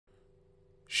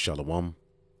Shalom,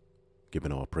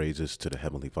 giving all praises to the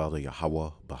Heavenly Father,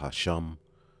 YAHAWAH, BaHa SHAM,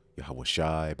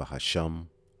 YAHAWASHI, BaHa SHAM,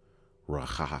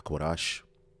 RAWCHAA, QADASH.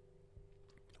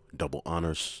 Double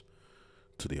honors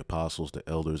to the apostles, the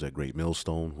elders at Great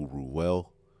Millstone who rule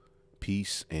well.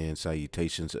 Peace and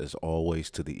salutations as always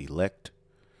to the elect.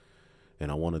 And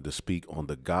I wanted to speak on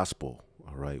the gospel,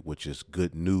 all right, which is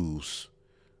good news,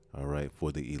 all right,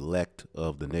 for the elect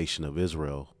of the nation of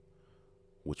Israel,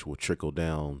 which will trickle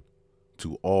down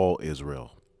to all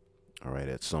Israel, all right,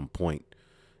 at some point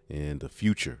in the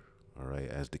future, all right,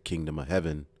 as the kingdom of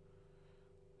heaven,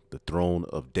 the throne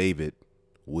of David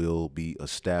will be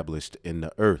established in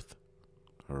the earth,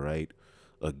 all right,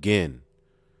 again.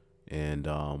 And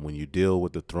when you deal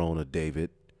with the throne of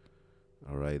David,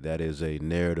 all right, that is a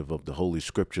narrative of the Holy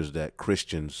Scriptures that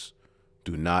Christians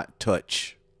do not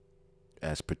touch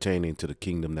as pertaining to the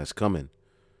kingdom that's coming.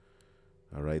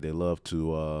 All right, they love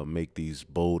to make these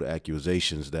bold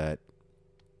accusations that,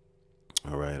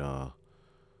 all right,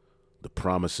 the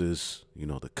promises, you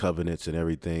know, the covenants and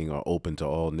everything are open to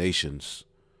all nations.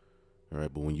 All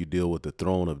right, but when you deal with the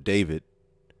throne of David,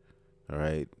 all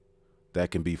right,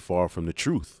 that can be far from the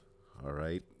truth. All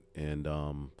right, and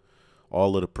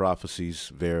all of the prophecies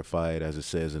verified, as it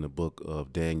says in the book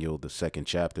of Daniel, the 2nd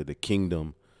chapter, the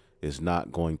kingdom is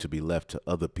not going to be left to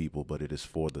other people, but it is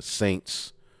for the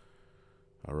saints,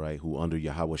 all right, who under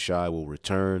YAHAWASHI will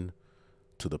return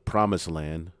to the promised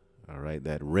land, all right,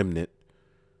 that remnant,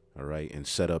 all right, and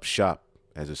set up shop,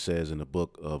 as it says in the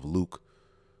book of Luke,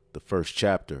 the 1st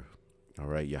chapter, all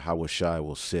right, YAHAWASHI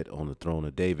will sit on the throne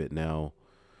of David. Now,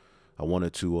 I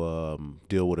wanted to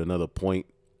deal with another point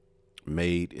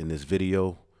made in this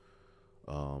video.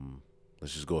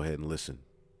 Let's just go ahead and listen.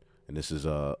 And this is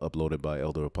uploaded by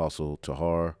Elder Apostle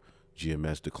Tahar,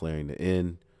 GMS Declaring the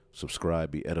End. Subscribe,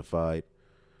 be edified.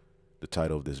 The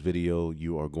title of this video: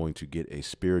 you are going to get a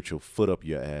spiritual foot up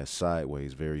your ass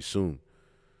sideways very soon.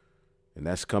 And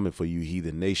that's coming for you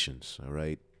heathen nations, all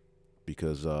right?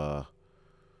 Because,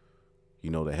 you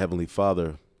know, the Heavenly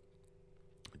Father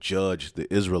judged the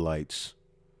Israelites,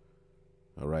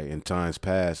 all right, in times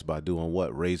past by doing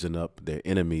what? Raising up their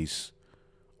enemies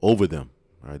over them,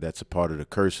 all right? That's a part of the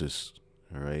curses,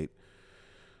 all right?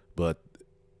 But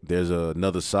there's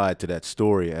another side to that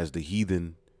story, as the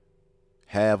heathen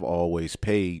have always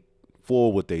paid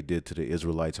for what they did to the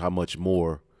Israelites. How much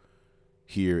more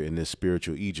here in this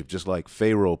spiritual Egypt? Just like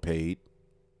Pharaoh paid,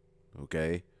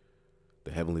 okay?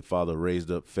 The Heavenly Father raised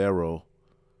up Pharaoh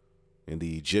and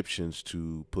the Egyptians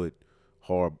to put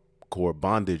hardcore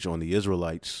bondage on the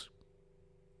Israelites,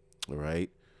 all right?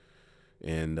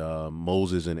 And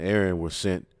Moses and Aaron were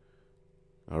sent,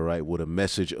 all right, with a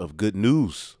message of good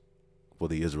news for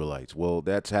the Israelites. Well,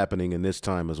 that's happening in this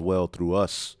time as well through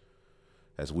us,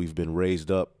 as we've been raised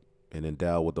up and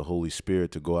endowed with the Holy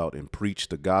Spirit to go out and preach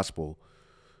the gospel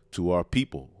to our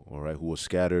people, all right, who are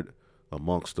scattered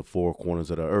amongst the four corners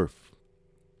of the earth.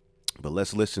 But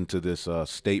let's listen to this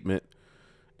statement,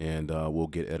 and we'll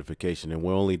get edification. And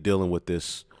we're only dealing with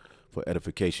this for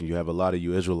edification. You have a lot of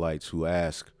you Israelites who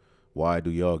ask, why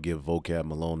do y'all give vocab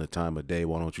Malone the time of day?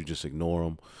 Why don't you just ignore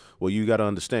them? Well, you got to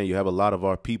understand, you have a lot of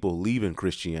our people leaving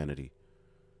Christianity.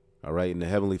 All right. And the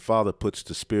Heavenly Father puts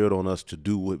the Spirit on us to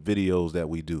do what videos that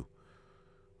we do.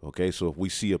 OK, so if we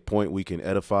see a point we can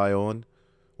edify on,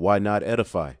 why not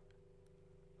edify?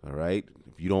 All right.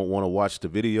 If you don't want to watch the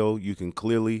video, you can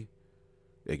clearly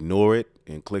ignore it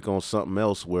and click on something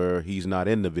else where he's not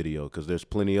in the video, because there's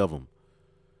plenty of them.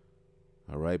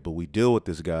 All right. But we deal with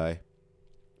this guy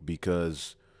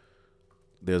because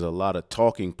there's a lot of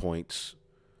talking points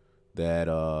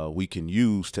that we can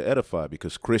use to edify,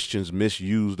 because Christians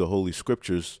misuse the Holy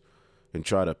Scriptures and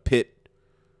try to pit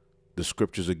the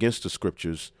Scriptures against the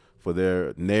Scriptures for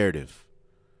their narrative.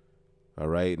 All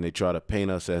right. And they try to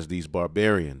paint us as these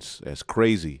barbarians, as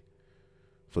crazy,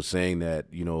 for saying that,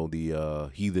 you know, the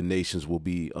heathen nations will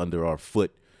be under our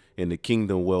foot in the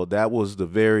kingdom. Well, that was the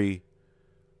very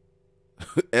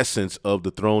essence of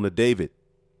the throne of David.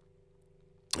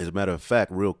 As a matter of fact,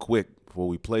 real quick before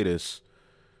we play this,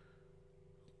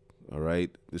 all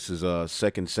right, this is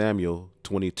 2 Samuel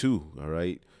 22, all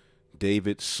right,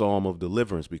 David's Psalm of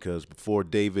Deliverance, because before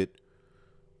David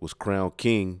was crowned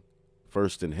king,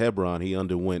 first in Hebron, he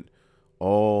underwent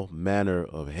all manner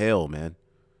of hell, man.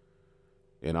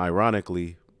 And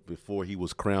ironically, before he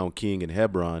was crowned king in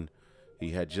Hebron, he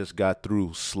had just got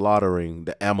through slaughtering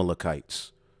the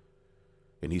Amalekites.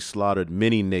 And he slaughtered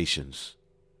many nations.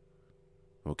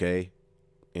 Okay?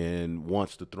 And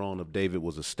once the throne of David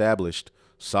was established,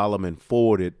 Solomon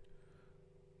forwarded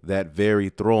that very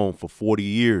throne for 40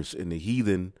 years. And the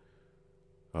heathen,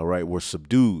 all right, were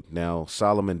subdued. Now,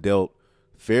 Solomon dealt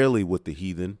fairly with the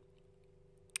heathen.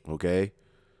 Okay.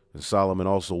 And Solomon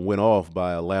also went off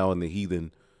by allowing the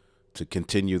heathen to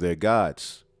continue their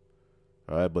gods.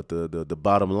 All right. But the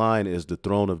bottom line is the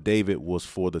throne of David was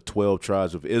for the 12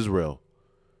 tribes of Israel.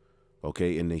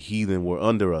 Okay. And the heathen were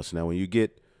under us. Now, when you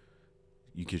get,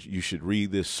 you should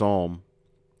read this psalm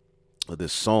or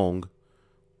this song.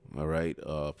 All right.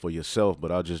 For yourself.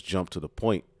 But I'll just jump to the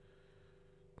point.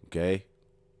 Okay.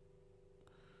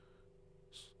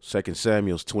 2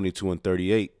 Samuel 22 and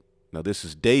 38. Now, this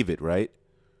is David, right?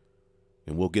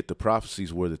 And we'll get the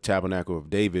prophecies where the tabernacle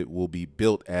of David will be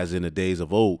built as in the days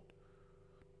of old.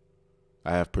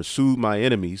 I have pursued my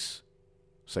enemies,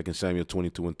 2 Samuel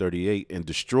 22 and 38, and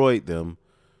destroyed them,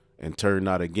 and turned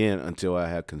not again until I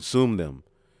had consumed them.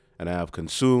 And I have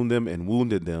consumed them and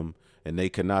wounded them, and they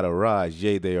cannot arise.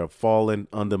 Yea, they are fallen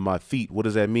under my feet. What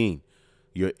does that mean?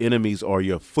 Your enemies are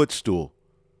your footstool.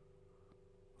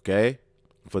 Okay?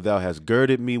 For thou hast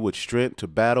girded me with strength to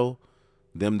battle,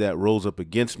 them that rose up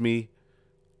against me.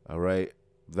 All right.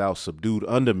 Thou subdued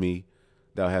under me.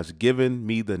 Thou hast given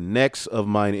me the necks of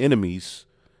mine enemies,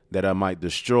 that I might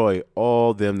destroy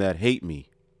all them that hate me.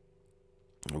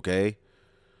 Okay.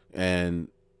 And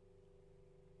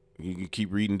you can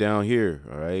keep reading down here.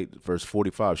 All right. Verse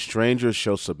 45. Strangers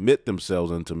shall submit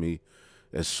themselves unto me.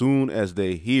 As soon as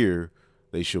they hear,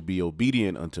 they shall be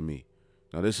obedient unto me.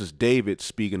 Now, this is David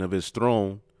speaking of his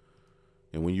throne.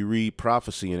 And when you read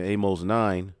prophecy in Amos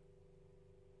 9,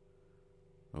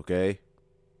 okay,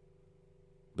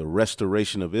 the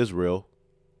restoration of Israel,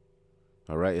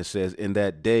 all right, it says, in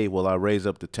that day will I raise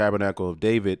up the tabernacle of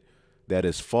David that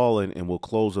is fallen, and will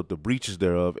close up the breaches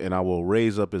thereof, and I will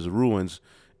raise up his ruins,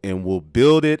 and will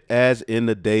build it as in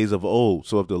the days of old.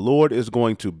 So if the Lord is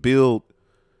going to build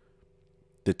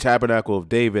the tabernacle of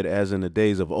David as in the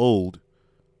days of old,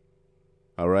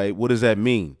 all right, what does that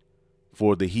mean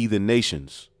for the heathen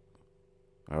nations?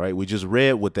 All right, we just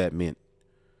read what that meant.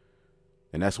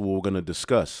 And that's what we're going to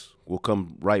discuss. We'll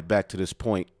come right back to this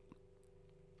point.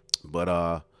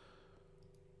 But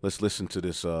let's listen to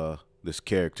this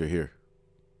character here.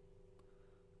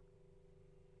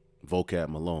 Vocab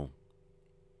Malone.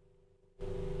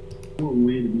 One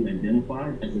way to be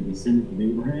identified as a descendant of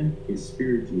Abraham is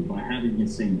spiritually, by having the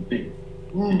same faith.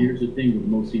 And here's the thing with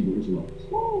most Hebrew Israelites.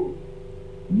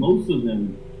 Most of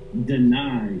them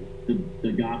deny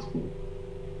the gospel.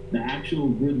 The actual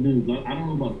good news. I don't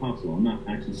know about apostle. I'm not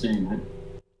actually saying.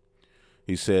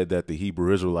 He said that the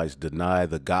Hebrew Israelites deny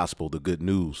the gospel, the good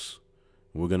news.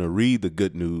 We're going to read the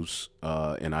good news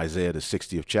in Isaiah, the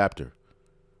 60th chapter,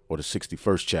 or the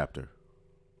 61st chapter.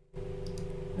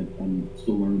 I'm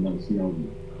still learning about theology.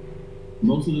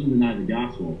 Most of them deny the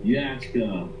gospel. You ask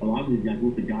a lot of these guys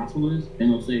what the gospel is,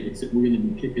 and they'll say we're going to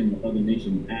be kicking the other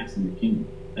nation's ass in the kingdom.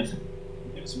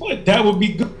 That's what that would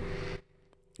be good.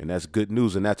 And that's good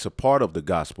news, and that's a part of the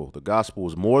gospel. The gospel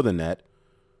is more than that.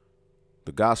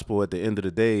 The gospel at the end of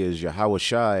the day is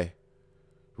YAHAWASHI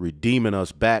redeeming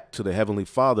us back to the Heavenly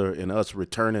Father and us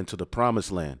returning to the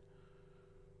promised land.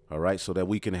 All right, so that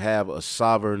we can have a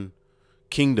sovereign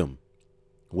kingdom,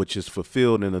 which is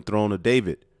fulfilled in the throne of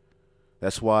David.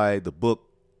 That's why the book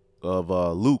of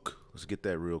Luke, let's get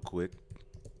that real quick.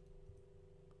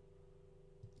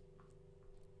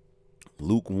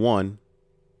 Luke 1.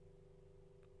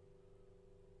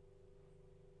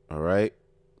 All right.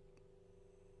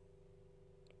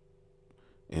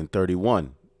 And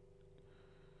 31.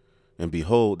 And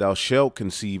behold, thou shalt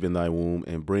conceive in thy womb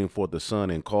and bring forth a son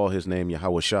and call his name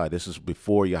YAHAWASHI. This is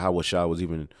before YAHAWASHI was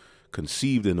even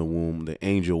conceived in the womb. The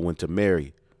angel went to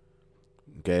Mary.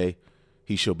 Okay.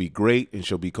 He shall be great and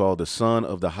shall be called the Son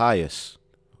of the Highest.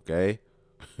 Okay.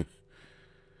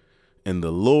 And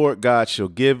the Lord God shall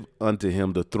give unto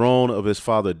him the throne of his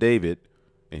father David,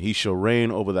 and he shall reign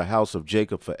over the house of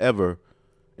Jacob forever,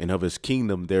 and of his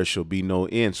kingdom there shall be no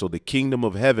end. So the kingdom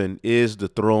of heaven is the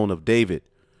throne of David,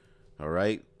 all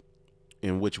right,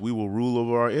 in which we will rule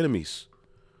over our enemies.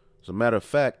 As a matter of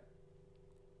fact,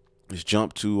 let's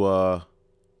jump to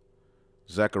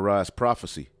Zechariah's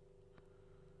prophecy,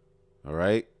 all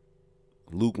right.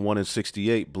 Luke 1 and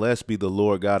 68, blessed be the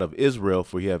Lord God of Israel,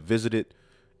 for he hath visited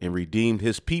and redeemed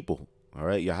his people. All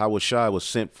right. YAHAWASHI was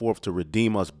sent forth to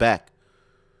redeem us back.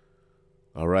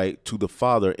 All right. To the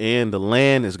Father, and the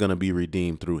land is going to be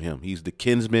redeemed through him. He's the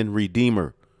kinsman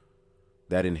redeemer.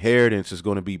 That inheritance is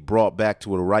going to be brought back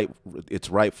to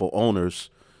its rightful owners,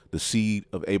 the seed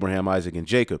of Abraham, Isaac, and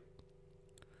Jacob.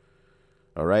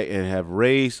 All right. And have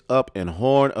raised up an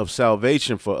horn of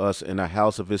salvation for us in the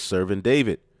house of his servant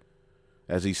David,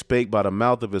 as he spake by the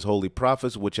mouth of his holy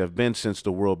prophets, which have been since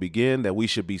the world began, that we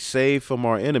should be saved from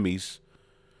our enemies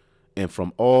and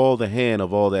from all the hand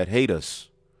of all that hate us.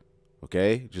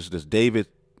 Okay, just as David,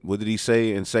 what did he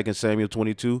say in 2 Samuel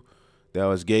 22?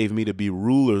 Thou hast gave me to be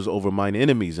rulers over mine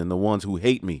enemies and the ones who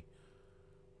hate me,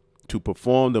 to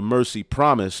perform the mercy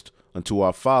promised unto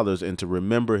our fathers, and to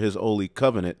remember his holy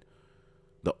covenant,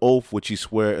 the oath which he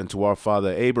sware unto our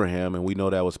father Abraham. And we know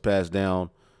that was passed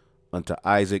down unto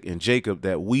Isaac and Jacob,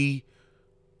 that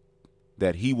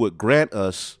he would grant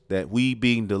us that we,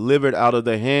 being delivered out of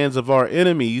the hands of our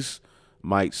enemies,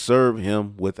 might serve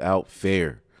him without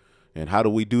fear. And how do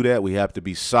we do that? We have to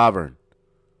be sovereign.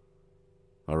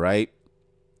 All right.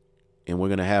 And we're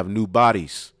going to have new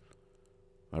bodies.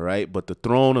 All right. But the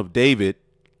throne of David,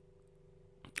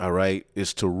 all right,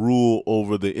 is to rule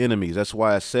over the enemies. That's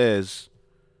why it says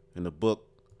in the book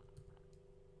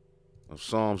of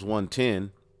Psalms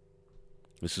 110,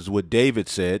 this is what David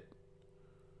said.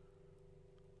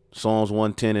 Psalms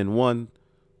 110:1,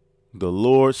 the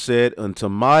Lord said unto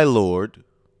my Lord,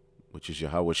 which is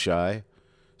YAHAWASHI,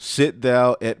 sit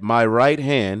thou at my right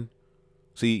hand.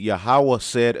 See, Yahweh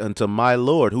said unto my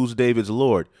Lord, who's David's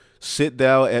Lord? Sit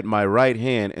thou at my right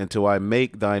hand until I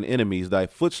make thine enemies thy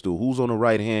footstool. Who's on the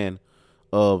right hand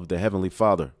of the Heavenly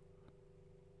Father?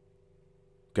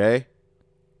 Okay?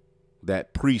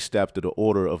 That priest after the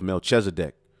order of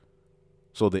Melchizedek.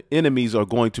 So the enemies are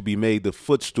going to be made the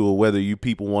footstool, whether you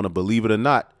people want to believe it or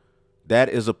not. That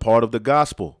is a part of the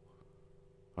gospel.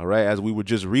 All right. As we were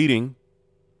just reading,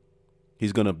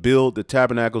 he's going to build the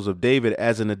tabernacles of David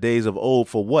as in the days of old.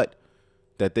 For what?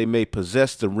 That they may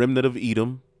possess the remnant of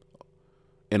Edom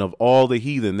and of all the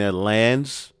heathen, their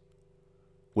lands,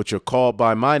 which are called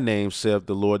by my name, saith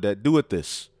the Lord that doeth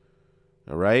this.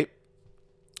 All right.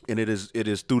 And it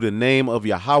is through the name of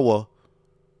Yahawah,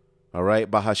 all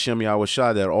right, BaHa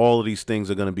Yahawashi, that all of these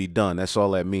things are going to be done. That's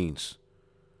all that means.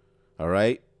 All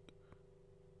right.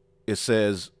 It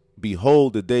says,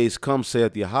 behold, the days come,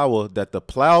 saith Yahweh, that the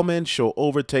plowman shall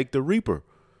overtake the reaper.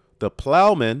 The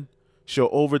plowman shall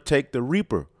overtake the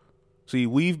reaper. See,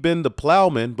 we've been the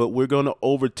plowman, but we're going to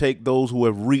overtake those who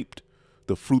have reaped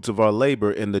the fruits of our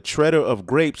labor, and the treader of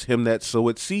grapes, him that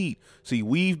soweth seed. See,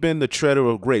 we've been the treader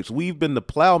of grapes. We've been the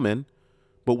plowman,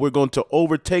 but we're going to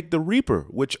overtake the reaper,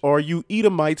 which are you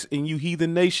Edomites and you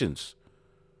heathen nations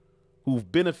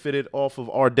who've benefited off of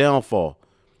our downfall.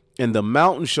 And the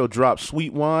mountains shall drop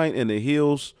sweet wine, and the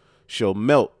hills shall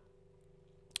melt.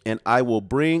 And I will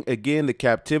bring again the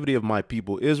captivity of my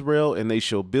people Israel, and they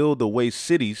shall build the waste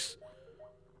cities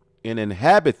and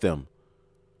inhabit them,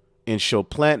 and shall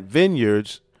plant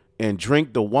vineyards and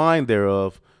drink the wine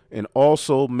thereof, and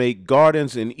also make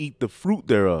gardens and eat the fruit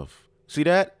thereof. See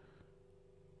that?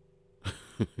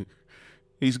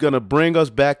 He's going to bring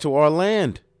us back to our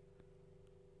land.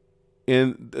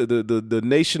 And the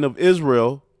nation of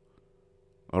Israel,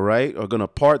 all right, are going to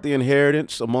part the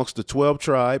inheritance amongst the 12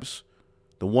 tribes,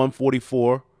 the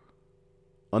 144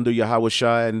 under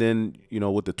YAHAWASHI, and then, you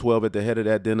know, with the 12 at the head of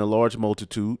that, then a large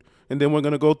multitude. And then we're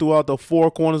going to go throughout the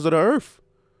four corners of the earth.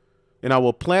 And I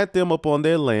will plant them upon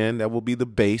their land. That will be the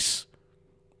base.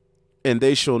 And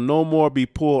they shall no more be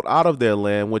pulled out of their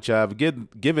land, which I have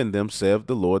given them, saith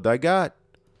the Lord thy God.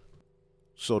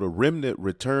 So the remnant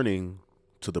returning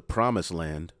to the promised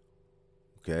land,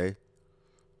 okay,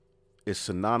 is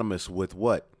synonymous with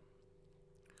what?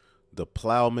 The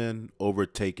plowman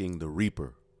overtaking the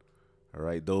reaper. All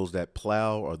right. Those that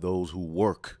plow are those who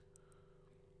work.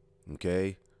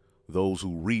 Okay. Those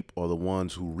who reap are the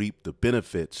ones who reap the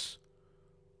benefits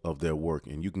of their work.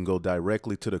 And you can go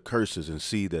directly to the curses and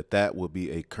see that that will be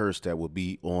a curse that will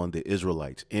be on the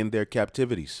Israelites in their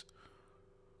captivities.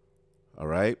 All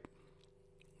right.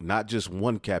 Not just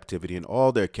one captivity, in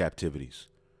all their captivities.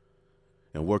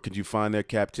 And where could you find their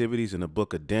captivities? In the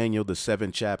book of Daniel, the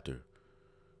 7th chapter.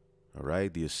 All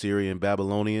right. The Assyrian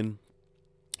Babylonian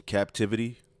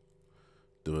captivity,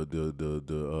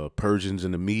 the Persians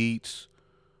and the Medes,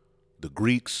 the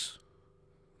Greeks,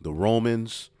 the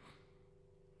Romans.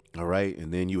 All right.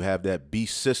 And then you have that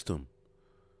beast system,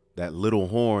 that little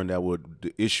horn that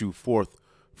would issue forth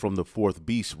from the fourth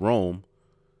beast, Rome.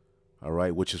 All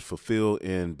right. Which is fulfilled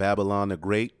in Babylon the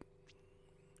Great,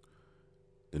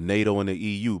 the NATO and the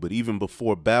EU. But even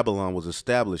before Babylon was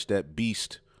established, that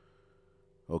beast,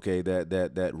 okay,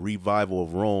 that revival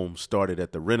of Rome started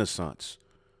at the Renaissance.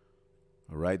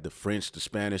 All right. The French, the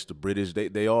Spanish, the British,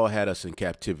 they all had us in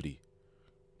captivity.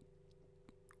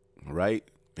 All right.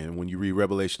 And when you read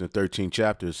Revelation, the 13th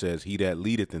chapter, it says, he that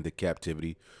leadeth into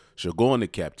captivity shall go into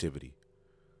captivity.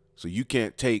 So you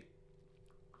can't take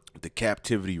the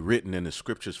captivity written in the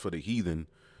scriptures for the heathen,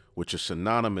 which is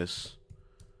synonymous,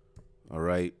 all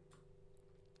right,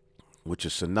 which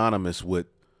is synonymous with,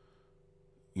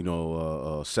 you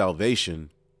know, salvation,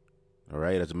 All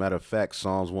right. As a matter of fact,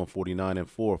 Psalms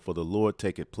 149:4, for the Lord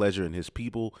taketh pleasure in his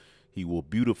people. He will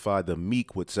beautify the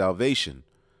meek with salvation.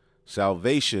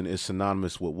 Salvation is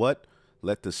synonymous with what?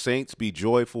 Let the saints be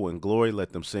joyful in glory.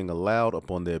 Let them sing aloud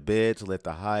upon their beds. Let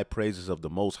the high praises of the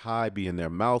Most High be in their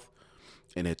mouth,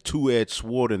 and a two-edged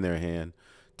sword in their hand,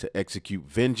 to execute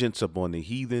vengeance upon the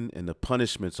heathen and the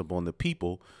punishments upon the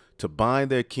people, to bind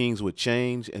their kings with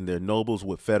chains and their nobles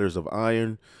with fetters of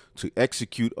iron, to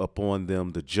execute upon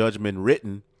them the judgment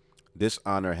written. This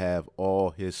honor have all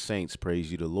his saints.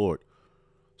 Praise ye the Lord.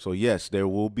 So yes, there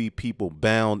will be people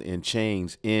bound in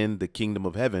chains in the kingdom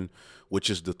of heaven, which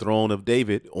is the throne of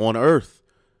David on earth,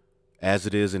 as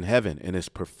it is in heaven, in its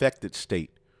perfected state,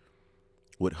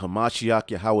 with Hamashiach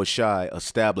YAHAWASHI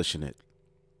establishing it,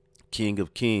 King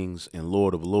of kings and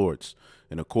Lord of lords.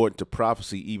 And according to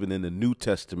prophecy, even in the New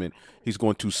Testament, he's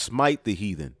going to smite the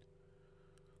heathen.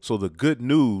 So the good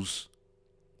news,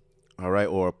 all right,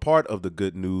 or a part of the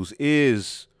good news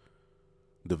is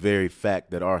the very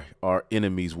fact that our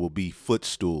enemies will be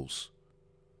footstools.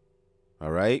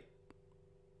 All right.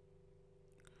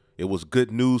 It was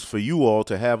good news for you all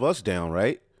to have us down,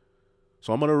 right?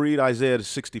 So I'm going to read Isaiah, the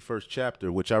 61st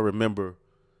chapter, which I remember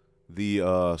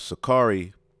the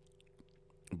Sakari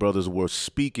brothers were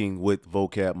speaking with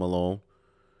Vocab Malone,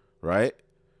 right?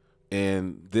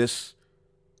 And this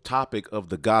topic of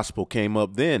the gospel came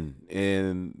up then,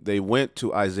 and they went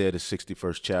to Isaiah, the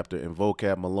 61st chapter, and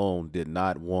Vocab Malone did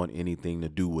not want anything to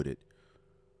do with it.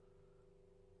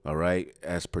 All right,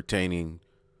 as pertaining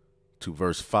to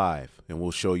verse 5, and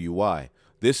we'll show you why.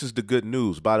 This is the good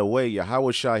news. By the way,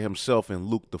 Yahawashi himself in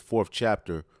Luke, the 4th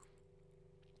chapter,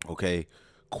 okay,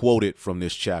 quoted from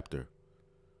this chapter.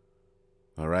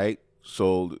 All right,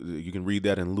 so you can read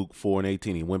that in Luke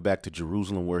 4:18. He went back to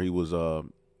Jerusalem where he was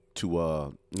he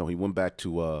went back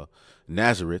to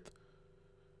Nazareth,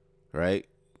 right?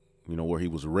 You know, where he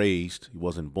was raised. He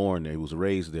wasn't born there. He was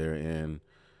raised there, and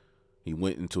he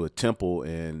went into a temple,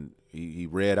 and he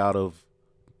read out of,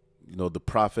 you know, the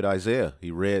prophet Isaiah.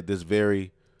 He read this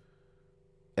very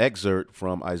excerpt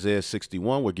from Isaiah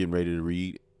 61 we're getting ready to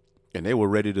read, and they were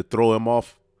ready to throw him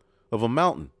off of a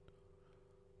mountain.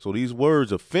 So these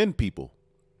words offend people.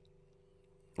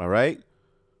 All right?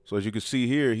 So as you can see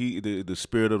here, the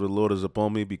Spirit of the Lord is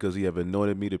upon me, because he have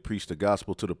anointed me to preach the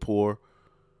gospel to the poor,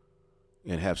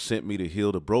 and have sent me to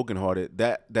heal the brokenhearted.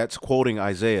 That's quoting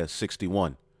Isaiah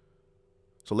 61.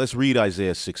 So let's read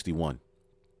Isaiah 61,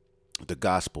 the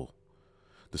gospel.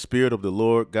 The Spirit of the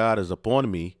Lord God is upon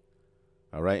me.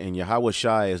 All right. And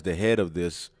Yahawashi is the head of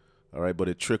this. All right. But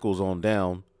it trickles on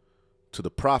down to the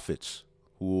prophets,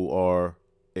 who are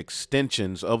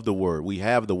extensions of the word. We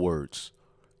have the words.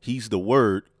 He's the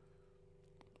word.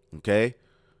 Okay.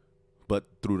 But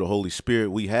through the Holy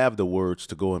Spirit, we have the words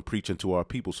to go and preach unto our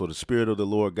people. So the Spirit of the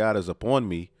Lord God is upon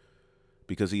me,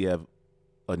 because he have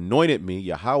anointed me.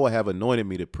 Yahweh have anointed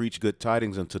me to preach good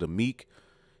tidings unto the meek.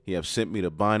 He have sent me to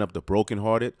bind up the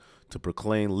brokenhearted, to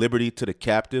proclaim liberty to the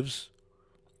captives,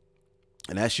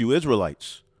 and that's you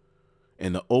Israelites,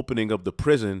 and the opening of the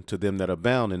prison to them that are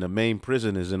bound. And the main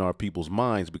prison is in our people's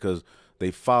minds, because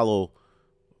they follow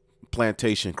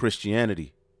plantation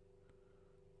Christianity,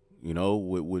 you know,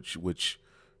 which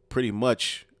pretty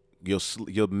much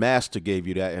your master gave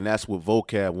you that, and that's what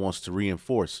Vocab wants to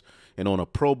reinforce. And on a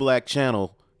pro-black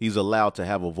channel, he's allowed to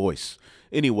have a voice.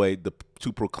 Anyway,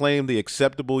 to proclaim the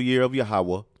acceptable year of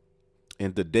Yahweh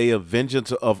and the day of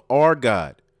vengeance of our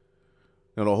God.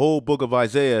 Now, the whole book of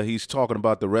Isaiah, he's talking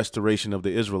about the restoration of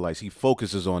the Israelites. He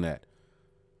focuses on that.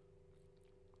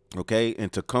 Okay,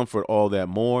 and to comfort all that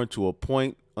mourn, to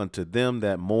appoint unto them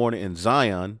that mourn in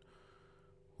Zion.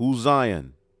 Who's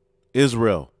Zion?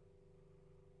 Israel.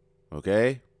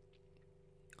 Okay.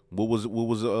 What was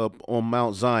on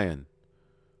Mount Zion?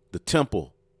 The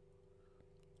temple,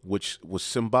 which was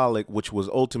symbolic, which was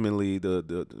ultimately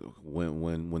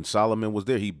when Solomon was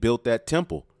there, he built that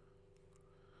temple.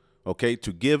 Okay,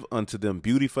 to give unto them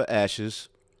beauty for ashes,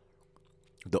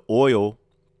 the oil,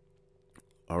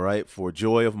 all right, for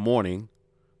joy of mourning.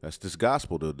 That's this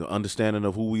gospel, the understanding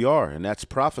of who we are, and that's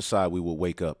prophesied we will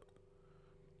wake up.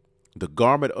 The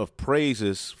garment of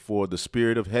praises for the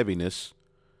spirit of heaviness,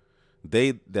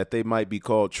 that they might be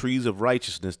called trees of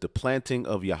righteousness, the planting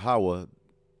of Yahweh,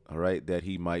 all right, that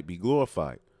he might be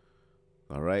glorified,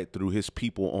 all right, through his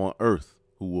people on earth,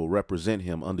 who will represent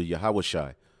him under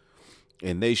Yahawashi.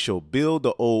 And they shall build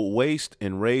the old waste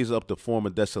and raise up the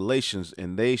former desolations,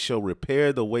 and they shall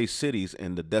repair the waste cities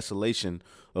and the desolation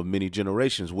of many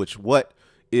generations. Which, what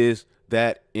is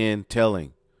that in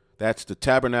telling? That's the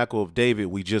tabernacle of David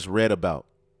we just read about.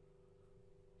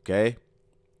 Okay.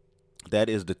 That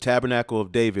is the tabernacle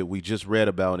of David we just read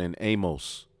about in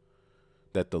Amos,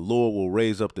 that the Lord will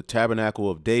raise up the tabernacle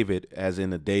of David as in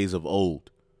the days of old.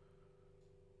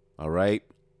 All right.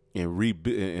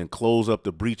 And close up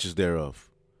the breaches thereof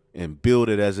and build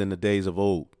it as in the days of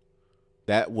old.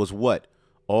 That was what?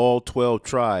 All 12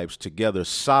 tribes together,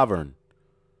 sovereign.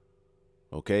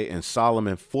 Okay. And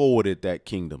Solomon forwarded that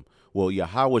kingdom. Well,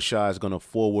 YAHAWASHI is going to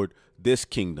forward this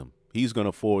kingdom. He's going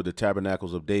to forward the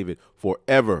tabernacles of David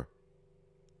forever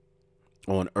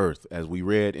on earth, as we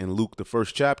read in Luke, the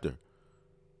 1st chapter.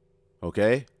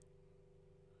 Okay.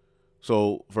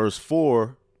 So verse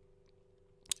 4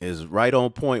 is right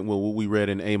on point with what we read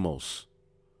in Amos,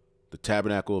 the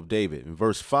tabernacle of David. In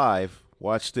verse 5,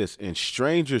 watch this. And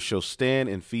strangers shall stand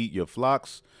and feed your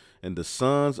flocks, and the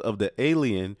sons of the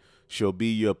alien shall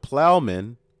be your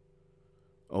plowmen,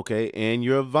 okay, and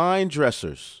your vine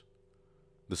dressers.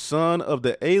 The son of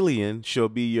the alien shall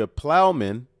be your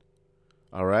plowmen,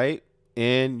 all right,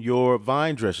 and your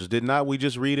vine dressers. Did not we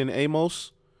just read in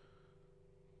Amos,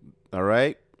 all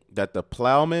right, that the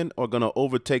plowmen are going to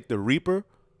overtake the reaper?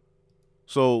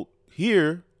 So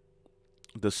here,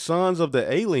 the sons of the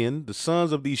alien, the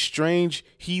sons of these strange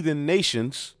heathen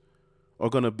nations, are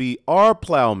going to be our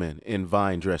plowmen and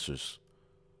vine dressers.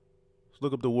 Let's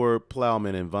look up the word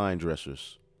plowmen and vine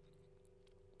dressers.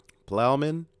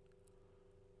 Plowman,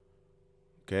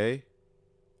 okay,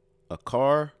 a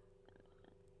car,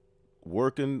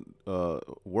 working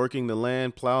the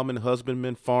land, plowman,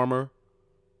 husbandman, farmer,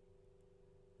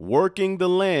 working the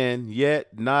land,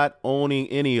 yet not owning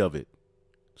any of it.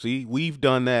 See, we've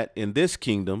done that in this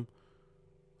kingdom,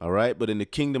 all right? But in the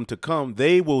kingdom to come,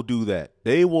 they will do that.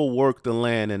 They will work the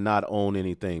land and not own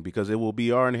anything, because it will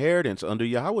be our inheritance under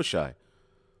YAHAWASHI,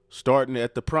 starting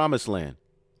at the promised land.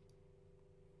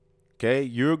 Okay,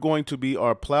 you're going to be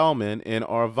our plowmen and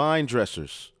our vine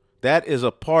dressers. That is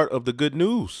a part of the good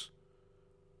news.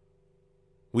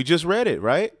 We just read it,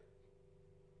 right?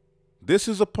 This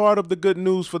is a part of the good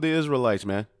news for the Israelites,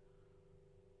 man.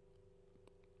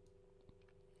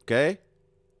 Okay?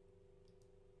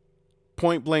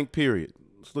 Point blank period.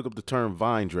 Let's look up the term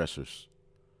vine dressers.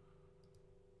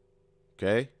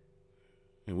 Okay?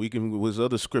 And we can, there's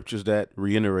other scriptures that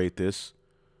reiterate this.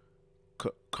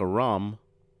 Karam,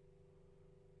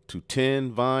 to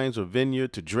tend vines or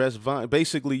vineyard, to dress vine.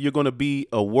 Basically, you're going to be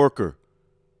a worker.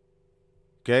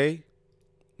 Okay?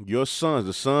 Your sons,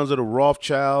 the sons of the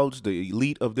Rothschilds, the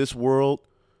elite of this world,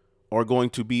 are going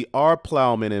to be our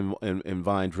plowmen and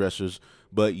vine dressers.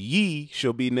 But ye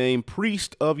shall be named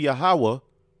priest of Yahweh.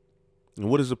 And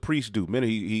what does a priest do? Man,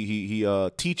 he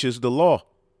teaches the law.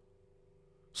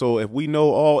 So if we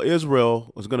know all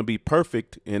Israel is going to be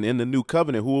perfect and in the new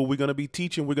covenant, who are we going to be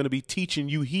teaching? We're going to be teaching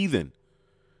you heathen.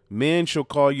 Men shall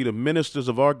call you the ministers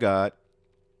of our God.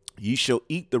 Ye shall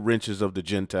eat the riches of the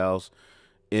Gentiles,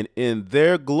 and in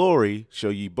their glory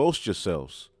shall ye boast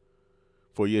yourselves.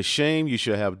 For your shame you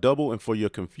shall have double, and for your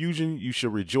confusion you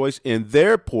shall rejoice in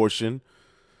their portion.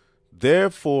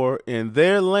 Therefore in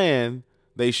their land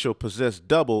they shall possess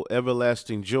double,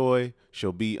 everlasting joy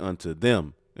shall be unto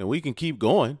them. And we can keep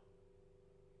going.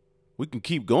 We can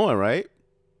keep going, right?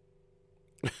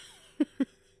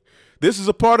 This is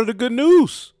a part of the good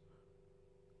news.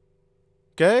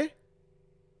 Okay?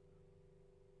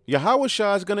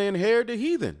 YAHAWASHI is going to inherit the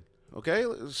heathen. Okay?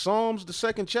 Psalms, the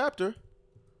 2nd chapter.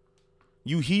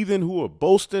 You heathen who are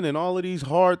boasting and all of these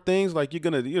hard things, like you're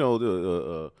going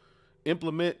to,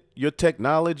 implement your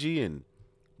technology and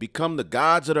become the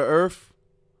gods of the earth.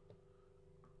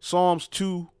 Psalms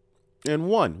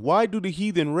 2:1. Why do the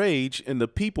heathen rage and the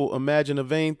people imagine a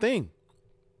vain thing?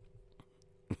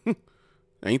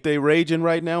 Ain't they raging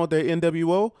right now with their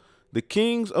NWO? The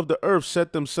kings of the earth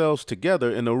set themselves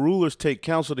together, and the rulers take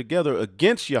counsel together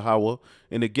against Yahweh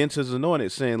and against his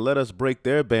anointed, saying, let us break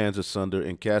their bands asunder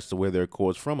and cast away their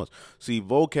cords from us. See,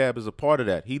 vocab is a part of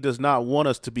that. He does not want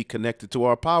us to be connected to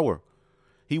our power.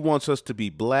 He wants us to be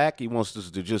black. He wants us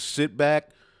to just sit back,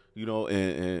 you know,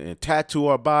 and tattoo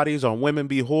our bodies, our women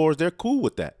be whores. They're cool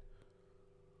with that.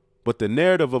 But the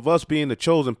narrative of us being the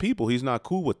chosen people, he's not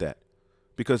cool with that,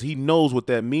 because he knows what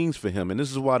that means for him. And this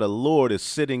is why the Lord is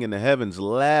sitting in the heavens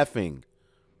laughing.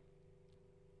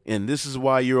 And this is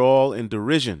why you're all in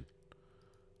derision.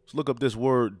 Let's look up this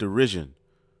word derision.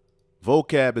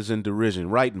 Vocab is in derision,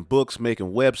 writing books,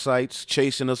 making websites,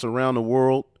 chasing us around the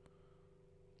world.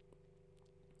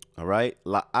 All right.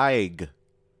 La'aig,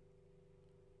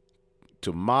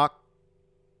 to mock,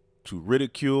 to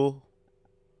ridicule.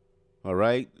 All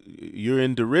right. You're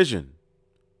in derision.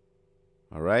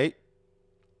 All right.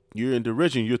 You're in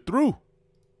derision. You're through.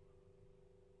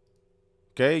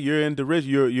 Okay. You're in derision.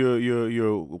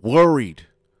 You're worried.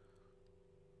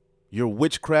 Your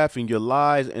witchcraft and your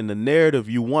lies and the narrative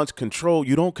you once controlled,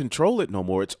 you don't control it no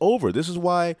more. It's over. This is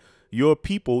why your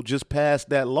people just passed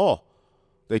that law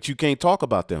that you can't talk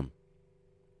about them.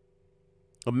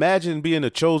 Imagine being a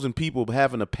chosen people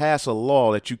having to pass a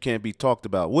law that you can't be talked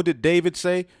about. What did David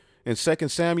say in 2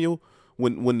 Samuel?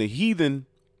 When the heathen,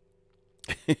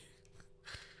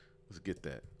 let's get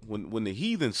that. When the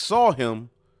heathen saw him,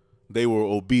 they were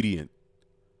obedient.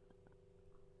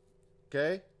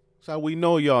 Okay? That's how we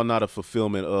know y'all not a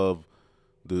fulfillment of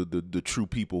the true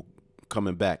people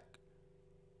coming back.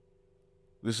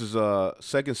 This is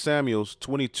 2 Samuel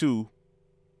 22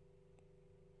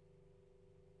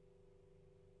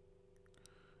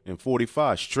 and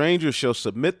 45. Strangers shall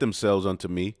submit themselves unto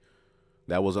me.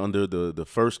 That was under the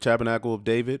first tabernacle of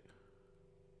David.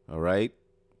 All right.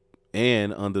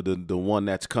 And under the one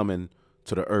that's coming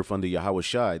to the earth under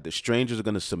YAHAWASHI. The strangers are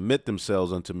going to submit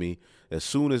themselves unto me. As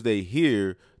soon as they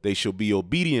hear, they shall be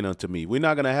obedient unto me. We're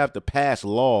not going to have to pass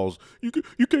laws.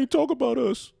 You can't talk about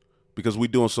us because we're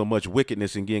doing so much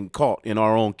wickedness and getting caught in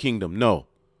our own kingdom. No.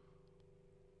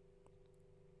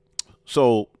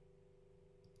 So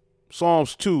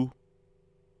Psalms 2.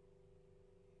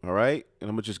 All right. And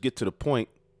I'm going to just get to the point.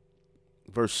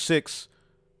 Verse 6.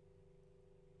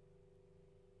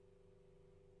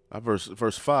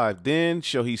 Verse 5, then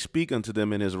shall he speak unto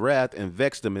them in his wrath and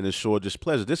vex them in his sore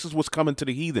displeasure. This is what's coming to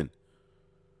the heathen.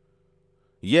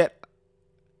 Yet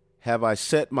have I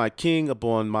set my king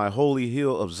upon my holy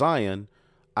hill of Zion.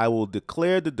 I will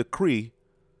declare the decree.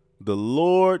 The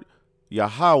Lord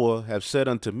Yahawah have said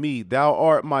unto me, thou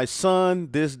art my son,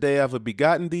 this day I have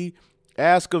begotten thee.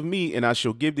 Ask of me, and I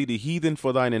shall give thee the heathen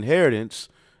for thine inheritance,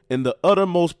 and the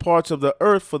uttermost parts of the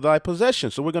earth for thy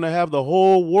possession. So we're going to have the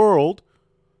whole world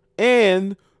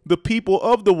and the people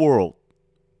of the world.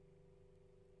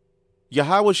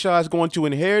 YAHAWASHI is going to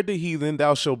inherit the heathen.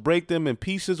 Thou shalt break them in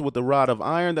pieces with a rod of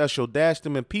iron. Thou shalt dash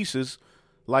them in pieces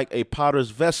like a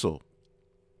potter's vessel.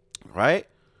 Right?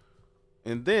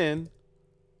 And then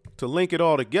to link it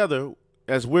all together,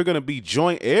 as we're going to be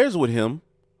joint heirs with him,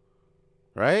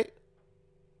 right?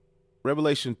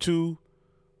 Revelation 2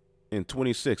 and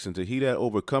 26. And to he that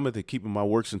overcometh and keepeth my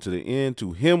works unto the end,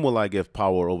 to him will I give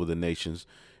power over the nations.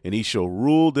 And he shall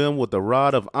rule them with a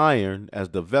rod of iron, as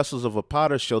the vessels of a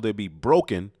potter shall they be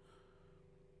broken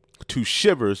to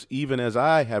shivers, even as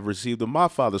I have received of my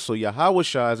Father. So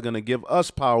YAHAWASHI is going to give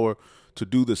us power to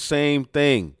do the same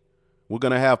thing. We're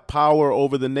going to have power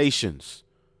over the nations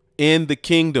in the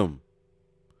kingdom.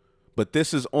 But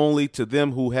this is only to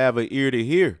them who have an ear to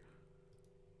hear.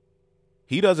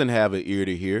 He doesn't have an ear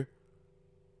to hear.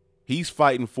 He's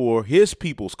fighting for his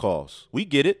people's cause. We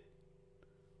get it.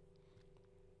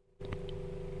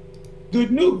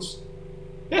 Good news.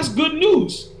 That's good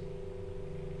news.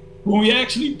 When we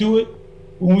actually do it,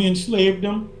 when we enslave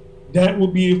them, that will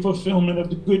be a fulfillment of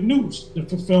the good news. The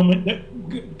fulfillment,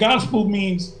 that gospel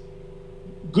means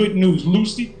good news.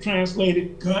 Loosely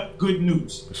translated, good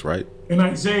news. That's right. In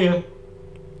Isaiah,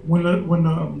 when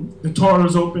the Torah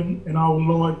is open and our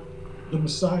Lord, the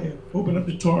Messiah, opened up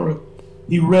the Torah,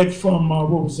 he read from, what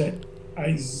was that?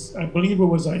 I believe it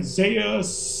was Isaiah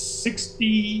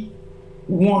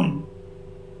 61.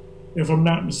 If I'm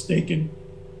not mistaken.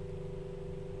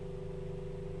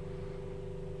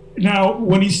 Now,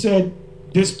 when he said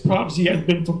this prophecy has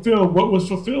been fulfilled, what was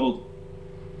fulfilled?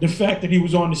 The fact that he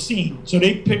was on the scene. So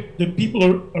they picked the people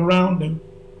around him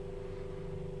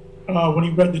when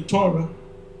he read the Torah,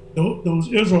 those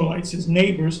Israelites, his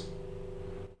neighbors.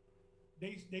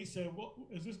 They said, well,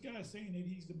 is this guy saying that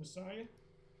he's the Messiah?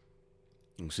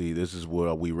 See, this is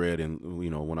what we read in,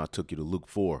 when I took you to Luke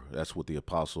 4. That's what the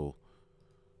apostle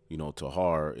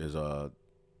Tahar is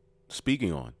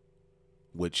speaking on,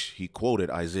 which he quoted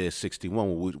Isaiah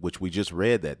 61, which we just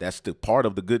read that. That's the part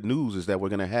of the good news, is that we're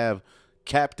going to have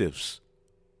captives.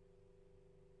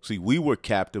 See, we were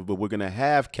captive, but we're going to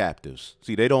have captives.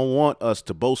 See, they don't want us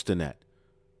to boast in that,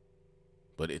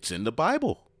 but it's in the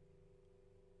Bible.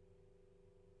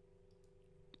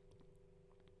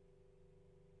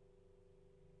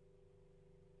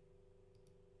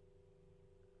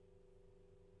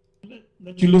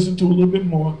 Let you listen to a little bit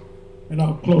more, and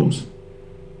I'll close.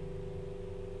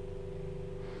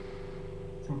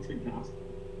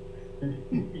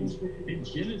 In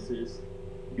Genesis,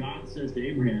 God says to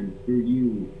Abraham, through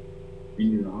you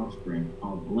and your offspring,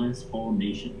 I'll bless all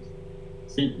nations.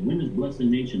 Since when is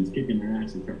blessing nations kicking their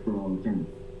ass for all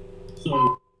eternity?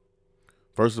 So,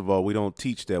 first of all, we don't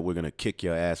teach that we're going to kick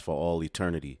your ass for all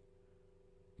eternity.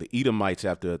 The Edomites,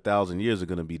 after 1,000 years, are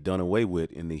going to be done away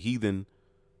with, and the heathen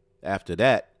after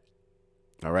that,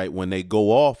 all right, when they go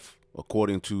off,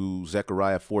 according to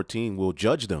Zechariah 14, we'll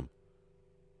judge them.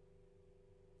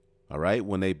 All right.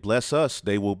 When they bless us,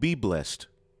 they will be blessed.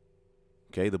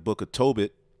 Okay. The book of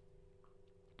Tobit.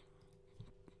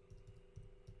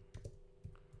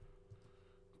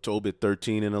 Tobit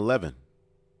 13 and 11.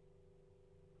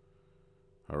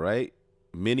 All right.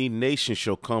 Many nations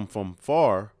shall come from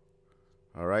far,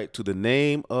 all right, to the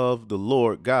name of the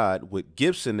Lord God with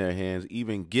gifts in their hands,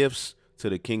 even gifts to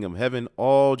the King of heaven.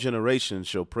 All generations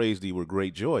shall praise thee with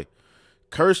great joy.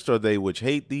 Cursed are they which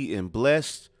hate thee, and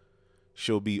blessed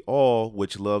shall be all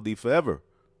which love thee forever.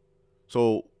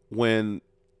 So when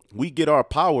we get our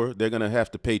power, they're going to have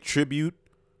to pay tribute,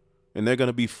 and they're going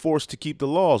to be forced to keep the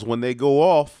laws. When they go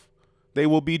off, they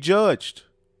will be judged.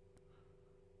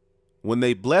 When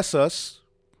they bless us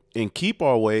and keep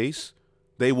our ways,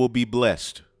 they will be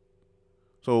blessed.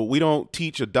 So we don't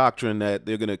teach a doctrine that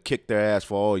they're going to kick their ass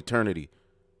for all eternity.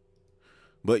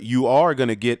 But you are going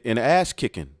to get an ass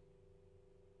kicking.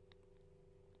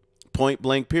 Point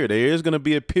blank period. There is going to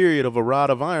be a period of a rod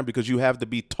of iron because you have to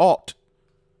be taught.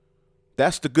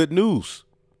 That's the good news.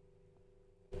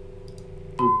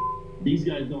 These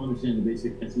guys don't understand the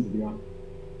basic essence of the offer.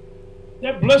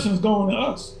 That blessing's going to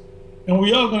us. And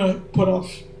we are going to put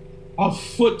our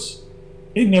foot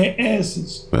in their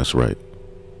asses. That's right.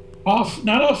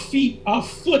 Not our feet, our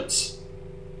foot.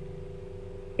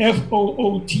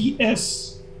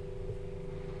 F-O-O-T-S.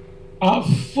 Our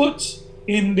foot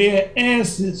in their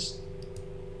asses.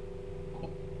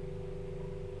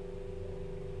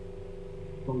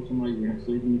 Told somebody you have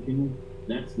slaves in the kingdom,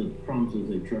 that's the promises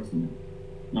they trust in,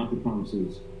 not the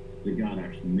promises that God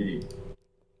actually made.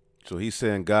 So he's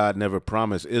saying God never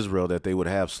promised Israel that they would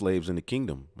have slaves in the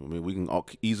kingdom. I mean, we can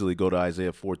easily go to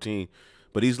Isaiah 14,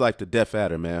 but he's like the deaf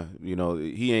adder, man. You know,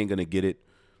 he ain't going to get it,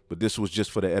 but this was just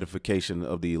for the edification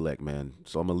of the elect, man.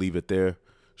 So I'm going to leave it there.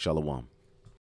 Shalom.